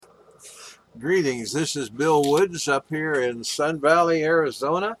Greetings. This is Bill Woods up here in Sun Valley,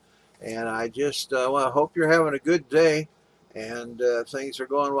 Arizona, and I just hope you're having a good day and things are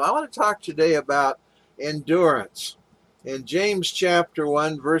going well. I want to talk today about endurance. In James chapter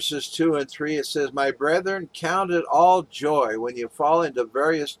 1, verses 2 and 3, it says, "My brethren, count it all joy when you fall into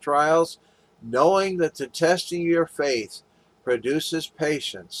various trials, knowing that the testing of your faith produces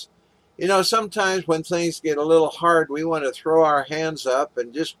patience." You know, sometimes when things get a little hard, we want to throw our hands up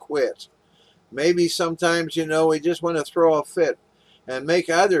and just quit. Maybe sometimes, we just want to throw a fit and make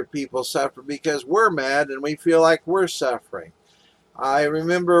other people suffer because we're mad and we feel like we're suffering. I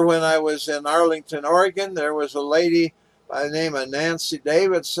remember when I was in Arlington, Oregon, there was a lady by the name of Nancy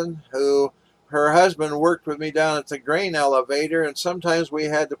Davidson who her husband worked with me down at the grain elevator, and sometimes we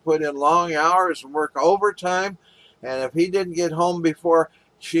had to put in long hours and work overtime. And if he didn't get home before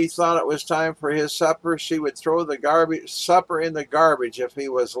she thought it was time for his supper, she would throw the supper in the garbage if he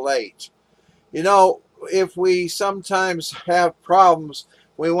was late. You know, if we sometimes have problems,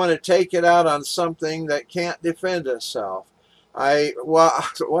 we want to take it out on something that can't defend itself.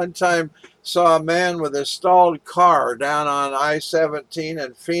 One time saw a man with a stalled car down on I-17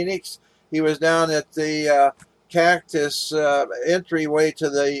 in Phoenix. He was down at the Cactus entryway to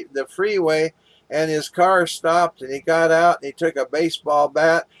the freeway, and his car stopped, and he got out and he took a baseball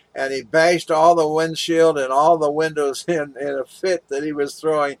bat and he bashed all the windshield and all the windows in a fit that he was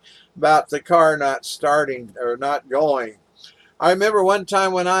throwing about the car not starting or not going. I remember one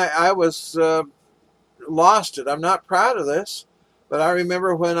time when I was lost it. I'm not proud of this, but I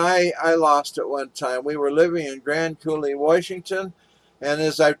remember when I lost it one time. We were living in Grand Coulee, Washington, and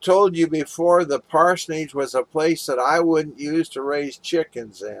as I've told you before, the parsonage was a place that I wouldn't use to raise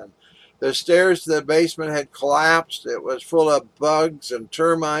chickens in. The stairs to the basement had collapsed. It was full of bugs and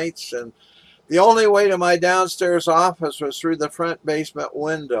termites, and the only way to my downstairs office was through the front basement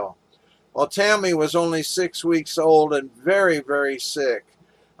window. Well, Tammy was only 6 weeks old and very, very sick.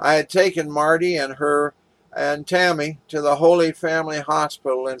 I had taken Marty and her and Tammy to the Holy Family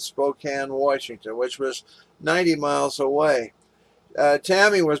Hospital in Spokane, Washington, which was 90 miles away.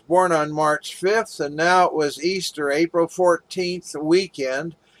 Tammy was born on March 5th, and now it was Easter, April 14th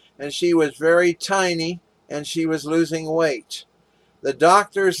weekend, and she was very tiny, and she was losing weight. The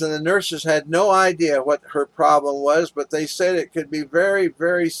doctors and the nurses had no idea what her problem was, but they said it could be very,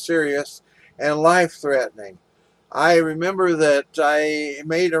 very serious and life-threatening. I remember that I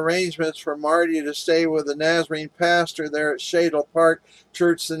made arrangements for Marty to stay with the Nazarene pastor there at Shadle Park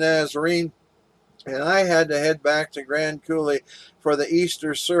Church the Nazarene, and I had to head back to Grand Coulee for the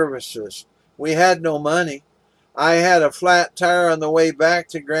Easter services. We had no money. I had a flat tire on the way back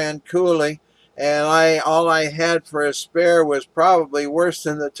to Grand Coulee, and all I had for a spare was probably worse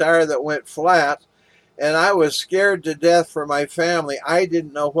than the tire that went flat, and I was scared to death for my family. I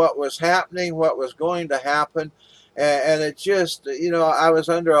didn't know what was happening, what was going to happen, and it just, I was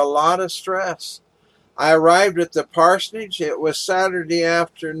under a lot of stress. I arrived at the parsonage. It was Saturday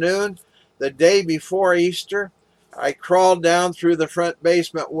afternoon, the day before Easter. I crawled down through the front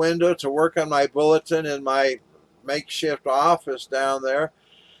basement window to work on my bulletin in my makeshift office down there.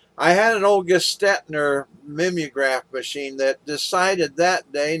 I had an old Gestetner mimeograph machine that decided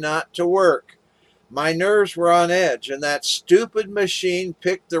that day not to work. My nerves were on edge, and that stupid machine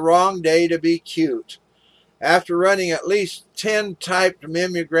picked the wrong day to be cute. After running at least 10 typed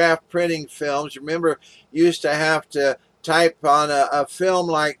mimeograph printing films, remember, you used to have to type on a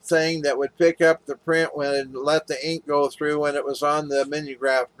film-like thing that would pick up the print when it let the ink go through when it was on the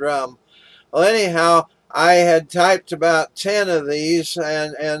mimeograph drum. Well, anyhow, I had typed about 10 of these,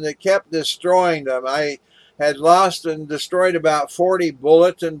 and it kept destroying them. I had lost and destroyed about 40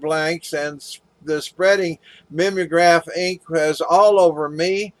 bulletin blanks, and the spreading mimeograph ink was all over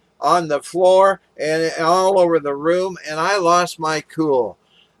me, on the floor, and all over the room, and I lost my cool.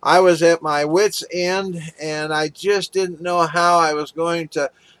 I was at my wit's end, and I just didn't know how I was going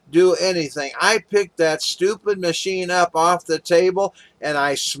to do anything. I picked that stupid machine up off the table, and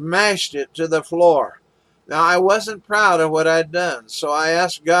I smashed it to the floor. Now, I wasn't proud of what I'd done, so I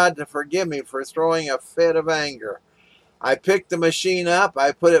asked God to forgive me for throwing a fit of anger. I picked the machine up,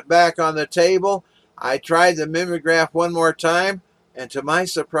 I put it back on the table, I tried the mimeograph one more time, and to my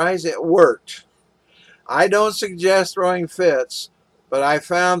surprise, it worked. I don't suggest throwing fits, but I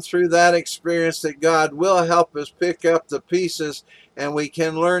found through that experience that God will help us pick up the pieces, and we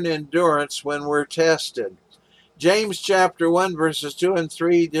can learn endurance when we're tested. James chapter 1, verses 2 and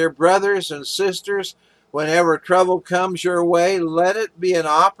 3, "Dear brothers and sisters, whenever trouble comes your way, let it be an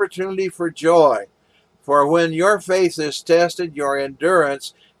opportunity for joy. For when your faith is tested, your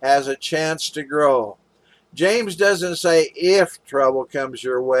endurance has a chance to grow." James doesn't say if trouble comes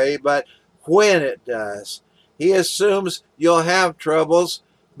your way, but when it does. He assumes you'll have troubles,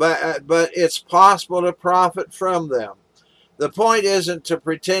 but it's possible to profit from them. The point isn't to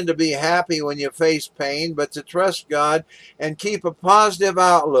pretend to be happy when you face pain, but to trust God and keep a positive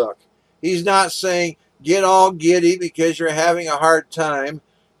outlook. He's not saying get all giddy because you're having a hard time.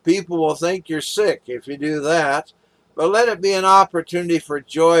 People will think you're sick if you do that. But let it be an opportunity for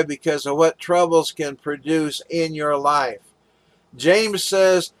joy because of what troubles can produce in your life. James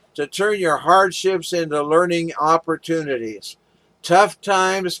says to turn your hardships into learning opportunities. Tough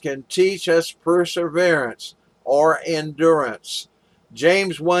times can teach us perseverance or endurance.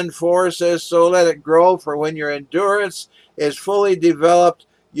 James 1:4 says, so let it grow, for when your endurance is fully developed,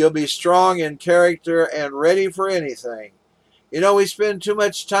 you'll be strong in character and ready for anything. You know, we spend too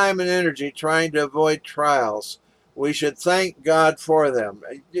much time and energy trying to avoid trials. We should thank God for them.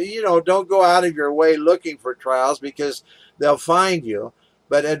 You know, don't go out of your way looking for trials because they'll find you.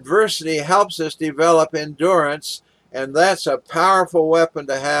 But adversity helps us develop endurance, and that's a powerful weapon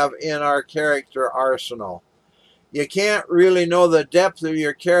to have in our character arsenal. You can't really know the depth of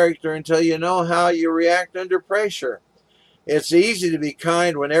your character until you know how you react under pressure. It's easy to be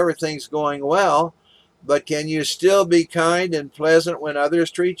kind when everything's going well, but can you still be kind and pleasant when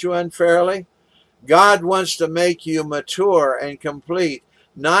others treat you unfairly? God wants to make you mature and complete,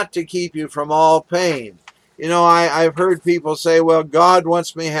 not to keep you from all pain. You know, I've heard people say, well, God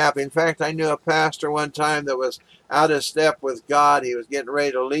wants me happy. In fact, I knew a pastor one time that was out of step with God. He was getting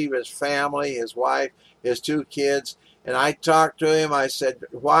ready to leave his family, his wife, his 2 kids. And I talked to him. I said,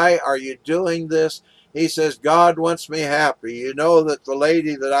 why are you doing this? He says, God wants me happy. You know that the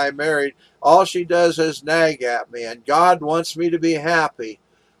lady that I married, all she does is nag at me, and God wants me to be happy.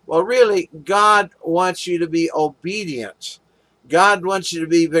 Well, really, God wants you to be obedient. God wants you to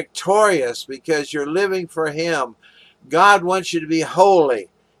be victorious because you're living for Him. God wants you to be holy.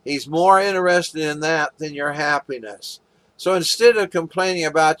 He's more interested in that than your happiness. So instead of complaining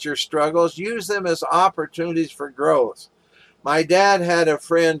about your struggles, use them as opportunities for growth. My dad had a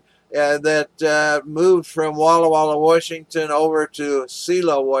friend that moved from Walla Walla, Washington over to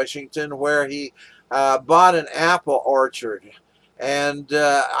Selah, Washington, where he bought an apple orchard. And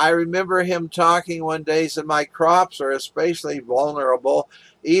I remember him talking one day, he said, my crops are especially vulnerable.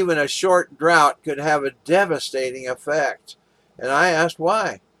 Even a short drought could have a devastating effect. And I asked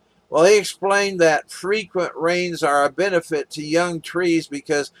why. Well, he explained that frequent rains are a benefit to young trees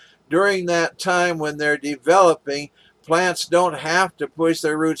because during that time when they're developing, plants don't have to push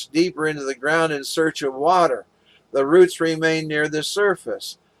their roots deeper into the ground in search of water. The roots remain near the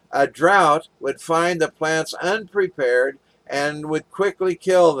surface. A drought would find the plants unprepared and would quickly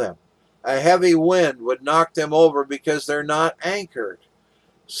kill them. A heavy wind would knock them over because they're not anchored.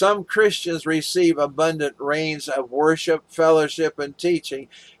 Some Christians receive abundant rains of worship, fellowship, and teaching,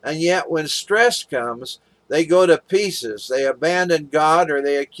 and yet when stress comes, they go to pieces. They abandon God or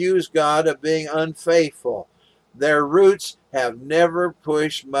they accuse God of being unfaithful. Their roots have never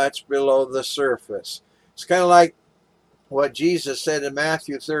pushed much below the surface. It's kind of like what Jesus said in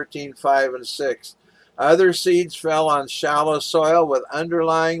Matthew 13:5 and 6. Other seeds fell on shallow soil with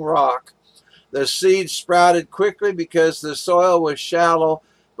underlying rock. The seeds sprouted quickly because the soil was shallow,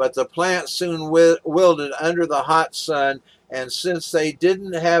 but the plant soon wilted under the hot sun, and since they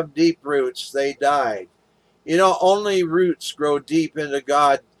didn't have deep roots, they died. You know, only roots grow deep into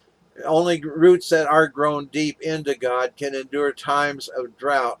God. Only roots that are grown deep into God can endure times of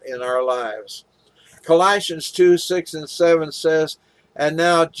drought in our lives. Colossians 2:6 and 7 says, and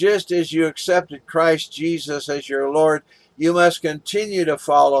now just as you accepted Christ Jesus as your Lord, you must continue to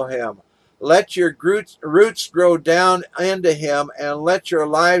follow Him. Let your roots grow down into Him and let your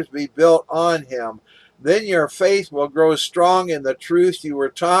lives be built on Him. Then your faith will grow strong in the truth you were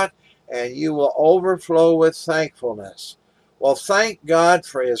taught, and you will overflow with thankfulness. Well, thank God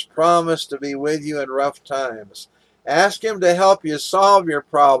for His promise to be with you in rough times. Ask Him to help you solve your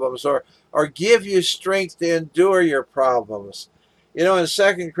problems or give you strength to endure your problems. You know, in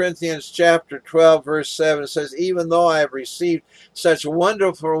 2 Corinthians chapter 12, verse 7, it says, even though I have received such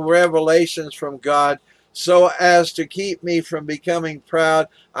wonderful revelations from God, so as to keep me from becoming proud,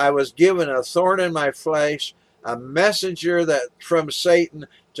 I was given a thorn in my flesh, a messenger that from Satan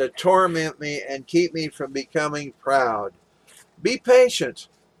to torment me and keep me from becoming proud. Be patient.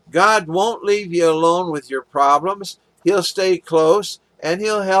 God won't leave you alone with your problems. He'll stay close and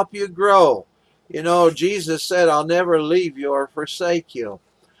He'll help you grow. You know, Jesus said, I'll never leave you or forsake you.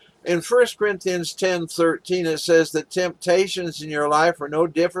 In 1 Corinthians 10:13, it says that temptations in your life are no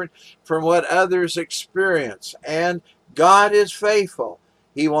different from what others experience. And God is faithful.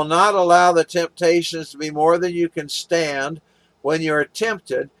 He will not allow the temptations to be more than you can stand. When you are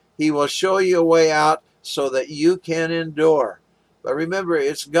tempted, He will show you a way out so that you can endure. But remember,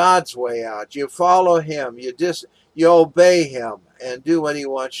 it's God's way out. You follow him, you obey him, and do what he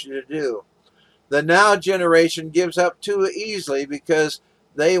wants you to do. The now generation gives up too easily because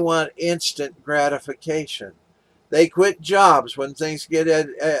they want instant gratification. They quit jobs when things get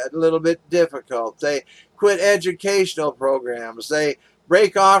a little bit difficult. They quit educational programs. They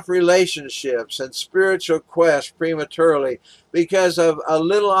break off relationships and spiritual quests prematurely because of a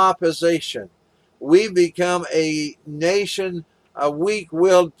little opposition. We become a nation, a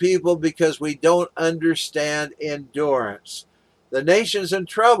weak-willed people, because we don't understand endurance. The nation's in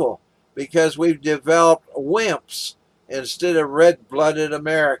trouble because we've developed wimps instead of red-blooded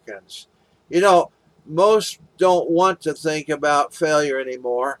Americans. You know, most don't want to think about failure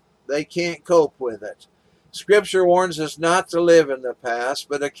anymore. They can't cope with it. Scripture warns us not to live in the past,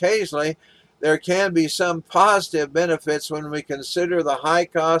 but occasionally there can be some positive benefits when we consider the high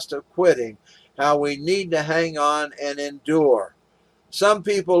cost of quitting, how we need to hang on and endure. Some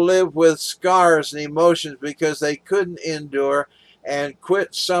people live with scars and emotions because they couldn't endure and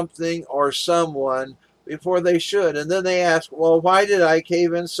quit something or someone before they should. And then they ask, well, why did I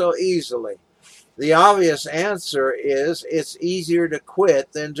cave in so easily? The obvious answer is it's easier to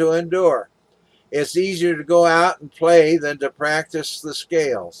quit than to endure. It's easier to go out and play than to practice the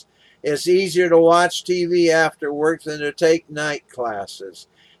scales. It's easier to watch TV after work than to take night classes.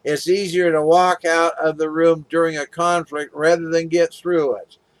 It's easier to walk out of the room during a conflict rather than get through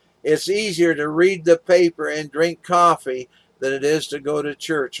it. It's easier to read the paper and drink coffee than it is to go to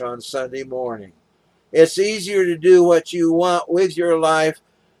church on Sunday morning. It's easier to do what you want with your life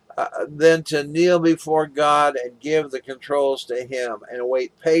than to kneel before God and give the controls to him and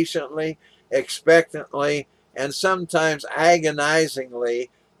wait patiently, expectantly, and sometimes agonizingly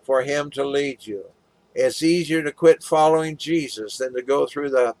for him to lead you. It's easier to quit following Jesus than to go through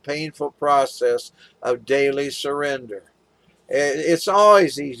the painful process of daily surrender. It's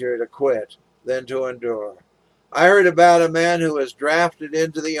always easier to quit than to endure. I heard about a man who was drafted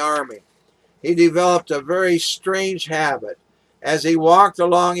into the army. He developed a very strange habit. As he walked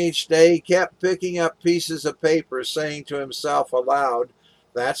along each day, he kept picking up pieces of paper, saying to himself aloud,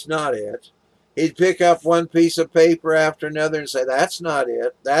 "That's not it." He'd pick up one piece of paper after another and say, "That's not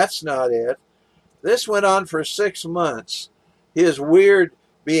it. That's not it." This went on for 6 months. His weird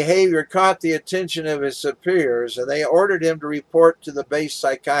behavior caught the attention of his superiors, and they ordered him to report to the base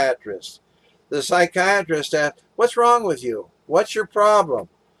psychiatrist. The psychiatrist asked, "What's wrong with you? What's your problem?"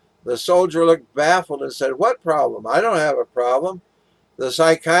 The soldier looked baffled and said, "What problem? I don't have a problem." The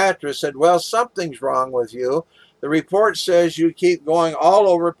psychiatrist said, "Well, something's wrong with you. The report says you keep going all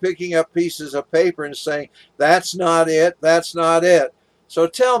over picking up pieces of paper and saying, 'That's not it, that's not it.' So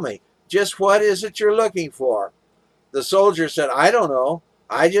tell me, just what is it you're looking for?" The soldier said, "I don't know.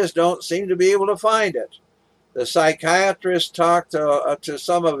 I just don't seem to be able to find it." The psychiatrist talked to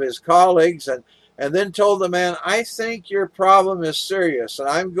some of his colleagues and then told the man, "I think your problem is serious, and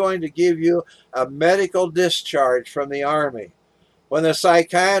I'm going to give you a medical discharge from the army." When the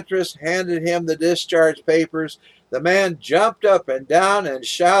psychiatrist handed him the discharge papers, the man jumped up and down and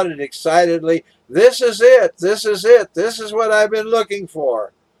shouted excitedly, "This is it! This is it! This is what I've been looking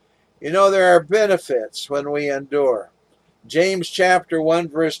for!" You know, there are benefits when we endure. James chapter 1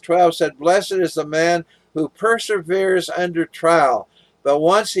 verse 12 said, "Blessed is the man who perseveres under trial, but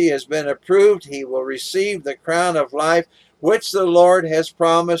once he has been approved, he will receive the crown of life which the Lord has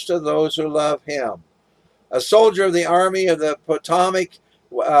promised to those who love him." A soldier of the Army of the Potomac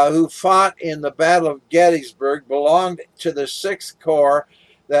who fought in the Battle of Gettysburg belonged to the 6th Corps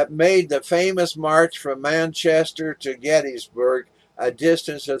that made the famous march from Manchester to Gettysburg, a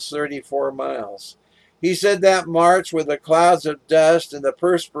distance of 34 miles. He said that march, with the clouds of dust and the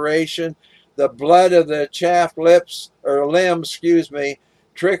perspiration, the blood of the chapped limbs,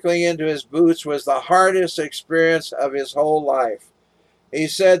 trickling into his boots, was the hardest experience of his whole life. He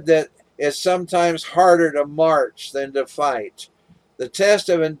said that it's sometimes harder to march than to fight. The test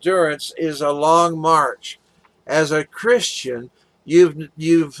of endurance is a long march. As a Christian,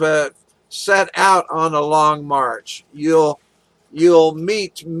 you've set out on a long march. You'll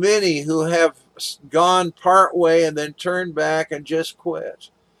meet many who have gone part way and then turned back and just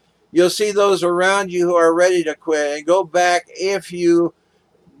quit. You'll see those around you who are ready to quit and go back if you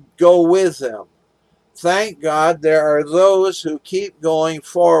go with them. Thank God there are those who keep going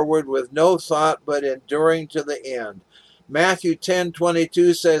forward with no thought but enduring to the end. Matthew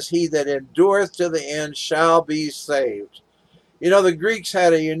 10:22 says, "He that endureth to the end shall be saved." You know, the Greeks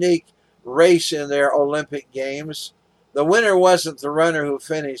had a unique race in their Olympic Games. The winner wasn't the runner who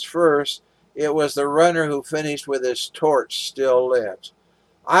finished first. It was the runner who finished with his torch still lit.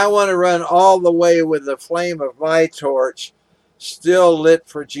 I want to run all the way with the flame of my torch still lit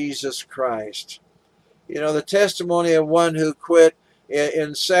for Jesus Christ. You know, the testimony of one who quit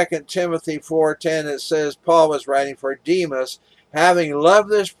in 2 Timothy 4:10, it says Paul was writing, for Demas, having loved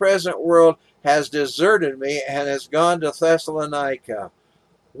this present world, has deserted me and has gone to Thessalonica.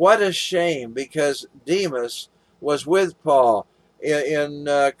 What a shame, because Demas was with Paul in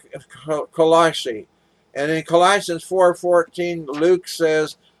Colossae. And in Colossians 4:14, Luke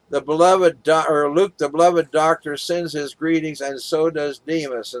says, Luke, the beloved doctor, sends his greetings, and so does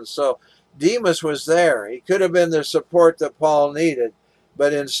Demas. And so Demas was there. He could have been the support that Paul needed,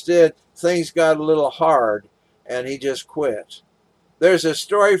 but instead things got a little hard, and he just quit. There's a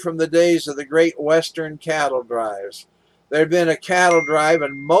story from the days of the great Western cattle drives. There had been a cattle drive,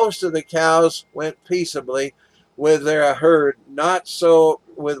 and most of the cows went peaceably with their herd, not so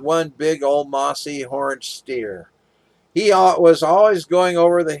with one big old mossy horned steer. He was always going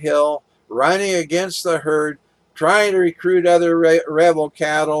over the hill, running against the herd, trying to recruit other rebel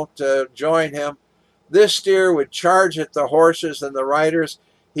cattle to join him. This steer would charge at the horses and the riders.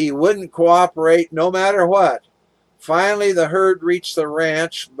 He wouldn't cooperate no matter what. Finally, the herd reached the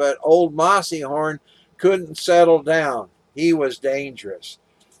ranch, but old Mossyhorn couldn't settle down. He was dangerous.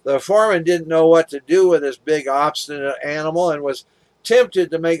 The foreman didn't know what to do with this big obstinate animal and was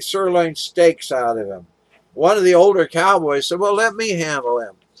tempted to make sirloin steaks out of him. One of the older cowboys said, well, let me handle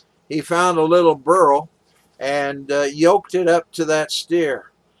him. He found a little burro and yoked it up to that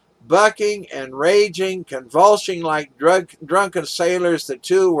steer. Bucking and raging, convulsing like drunken sailors, the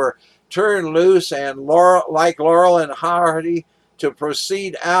two were turned loose and like Laurel and Hardy to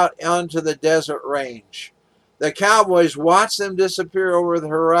proceed out onto the desert range. The cowboys watched them disappear over the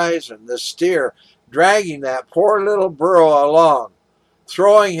horizon, the steer dragging that poor little burro along,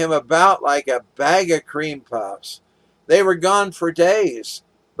 throwing him about like a bag of cream puffs. They were gone for days,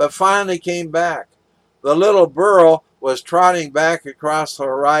 but finally came back. The little burro was trotting back across the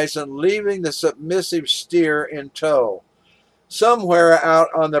horizon, leaving the submissive steer in tow. Somewhere out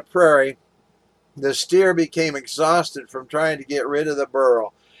on the prairie, the steer became exhausted from trying to get rid of the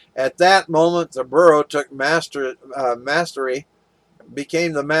burro. At that moment, the burro took mastery,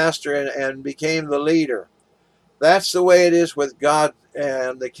 became the master, and became the leader. That's the way it is with God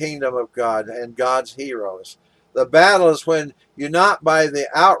and the kingdom of God and God's heroes. The battle is when you not by the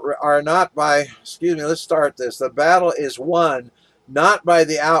let's start this. The battle is won not by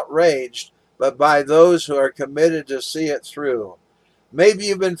the outraged, but by those who are committed to see it through. Maybe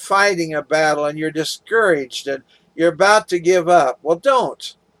you've been fighting a battle and you're discouraged and you're about to give up. Well,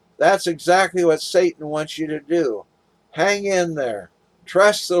 don't. That's exactly what Satan wants you to do. Hang in there.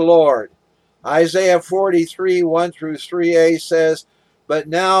 Trust the Lord. Isaiah 43, 1 through 3a says, but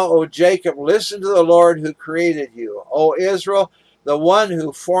now, O Jacob, listen to the Lord who created you. O Israel, the one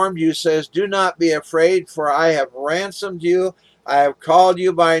who formed you says, do not be afraid, for I have ransomed you. I have called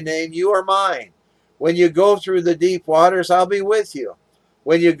you by name. You are mine. When you go through the deep waters, I'll be with you.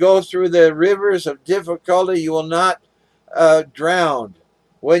 When you go through the rivers of difficulty, you will not drown.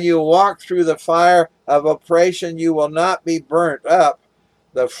 When you walk through the fire of oppression, you will not be burnt up.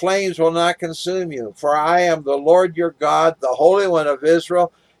 The flames will not consume you. For I am the Lord your God, the Holy One of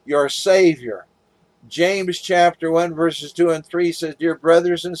Israel, your Savior. James chapter 1, verses 2 and 3 says, dear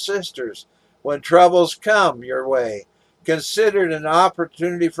brothers and sisters, when troubles come your way, consider it an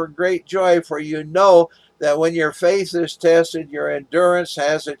opportunity for great joy, for you know that when your faith is tested, your endurance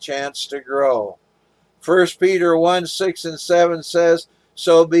has a chance to grow. 1 Peter 1, 6 and 7 says,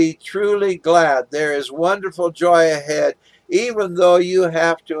 so be truly glad. There is wonderful joy ahead, even though you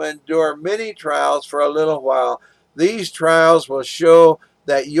have to endure many trials for a little while. These trials will show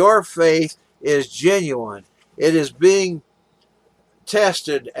that your faith is genuine. It is being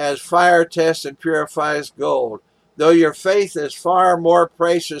tested as fire tests and purifies gold, though your faith is far more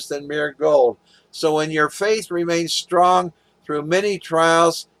precious than mere gold. So when your faith remains strong through many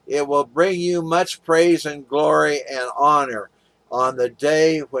trials, it will bring you much praise and glory and honor on the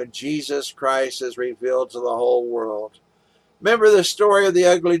day when Jesus Christ is revealed to the whole world. Remember the story of the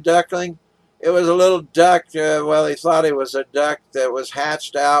ugly duckling? It was a little duck, he thought he was a duck that was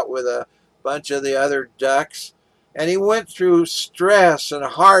hatched out with a bunch of the other ducks. And he went through stress and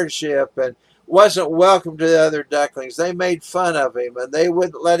hardship and wasn't welcome to the other ducklings. They made fun of him and they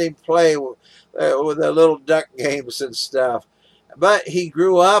wouldn't let him play with the little duck games and stuff. But he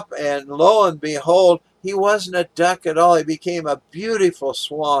grew up, and lo and behold, he wasn't a duck at all. He became a beautiful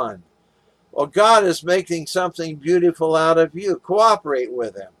swan. Well, God is making something beautiful out of you. Cooperate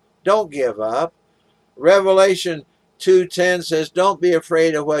with him. Don't give up. Revelation 2:10 says, don't be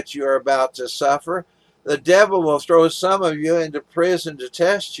afraid of what you are about to suffer. The devil will throw some of you into prison to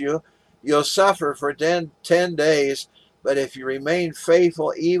test you. You'll suffer for 10 days, but if you remain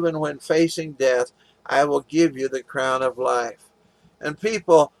faithful even when facing death, I will give you the crown of life. And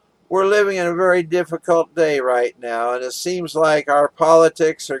people, we're living in a very difficult day right now, and it seems like our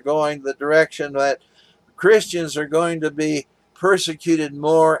politics are going the direction that Christians are going to be persecuted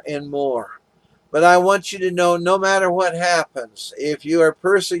more and more. But I want you to know, no matter what happens, if you are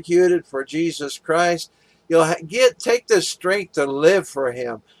persecuted for Jesus Christ, you'll take the strength to live for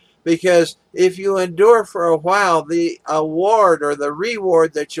him. Because if you endure for a while, the award or the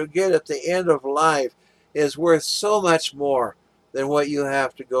reward that you'll get at the end of life is worth so much more than what you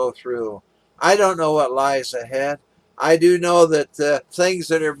have to go through. I don't know what lies ahead. I do know that the things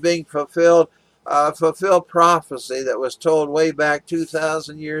that are being fulfilled fulfill prophecy that was told way back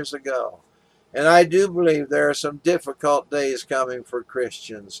 2,000 years ago. And I do believe there are some difficult days coming for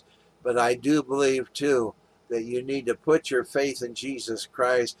Christians. But I do believe, too, that you need to put your faith in Jesus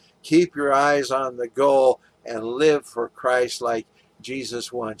Christ, keep your eyes on the goal, and live for Christ like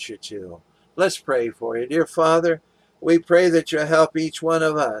Jesus wants you to. Let's pray for you. Dear Father, we pray that you'll help each one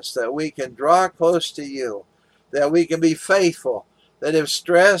of us, that we can draw close to you, that we can be faithful, that if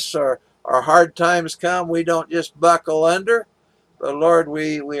stress or hard times come, we don't just buckle under, but Lord,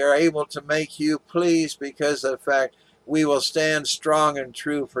 we are able to make you pleased because of the fact we will stand strong and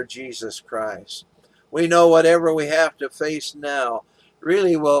true for Jesus Christ. We know whatever we have to face now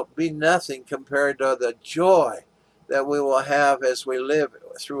really will be nothing compared to the joy that we will have as we live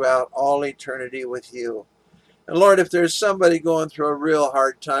throughout all eternity with you. And Lord, if there's somebody going through a real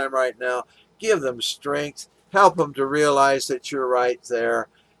hard time right now, give them strength. Help them to realize that you're right there,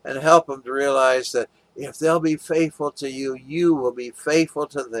 and help them to realize that if they'll be faithful to you, you will be faithful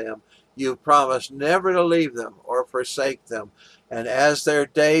to them. You've promised never to leave them or forsake them. And as their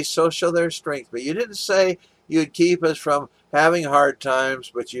days, so shall their strength. But you didn't say you'd keep us from having hard times,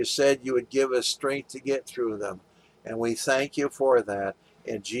 but you said you would give us strength to get through them. And we thank you for that.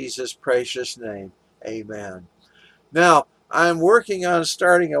 In Jesus' precious name, amen. Now, I'm working on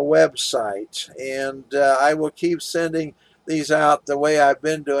starting a website, and I will keep sending these out the way I've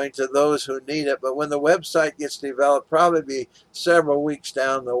been doing to those who need it. But when the website gets developed, probably be several weeks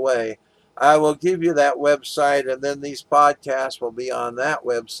down the way, I will give you that website, and then these podcasts will be on that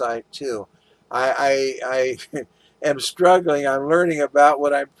website too. I am struggling. I'm learning about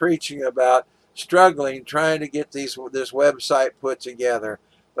what I'm preaching about, struggling, trying to get this website put together.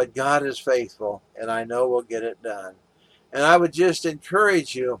 But God is faithful, and I know we'll get it done. And I would just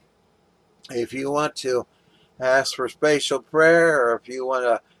encourage you, if you want to ask for spatial prayer, or if you want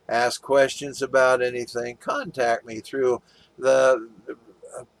to ask questions about anything, contact me through the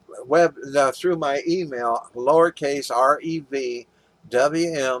through my email, lowercase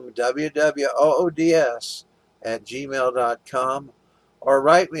revwmwwoods @gmail.com, or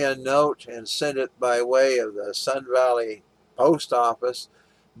write me a note and send it by way of the Sun Valley Post Office,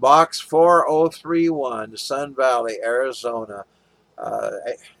 Box 4031, Sun Valley, Arizona.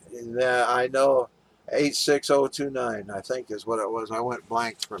 I know 86029, I think is what it was. I went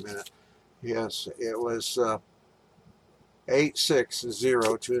blank for a minute. Yes, it was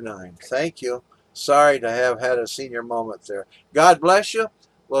 86029. Thank you. Sorry to have had a senior moment there. God bless you.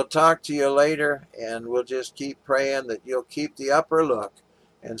 We'll talk to you later, and we'll just keep praying that you'll keep the upper look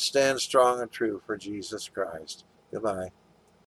and stand strong and true for Jesus Christ. Goodbye.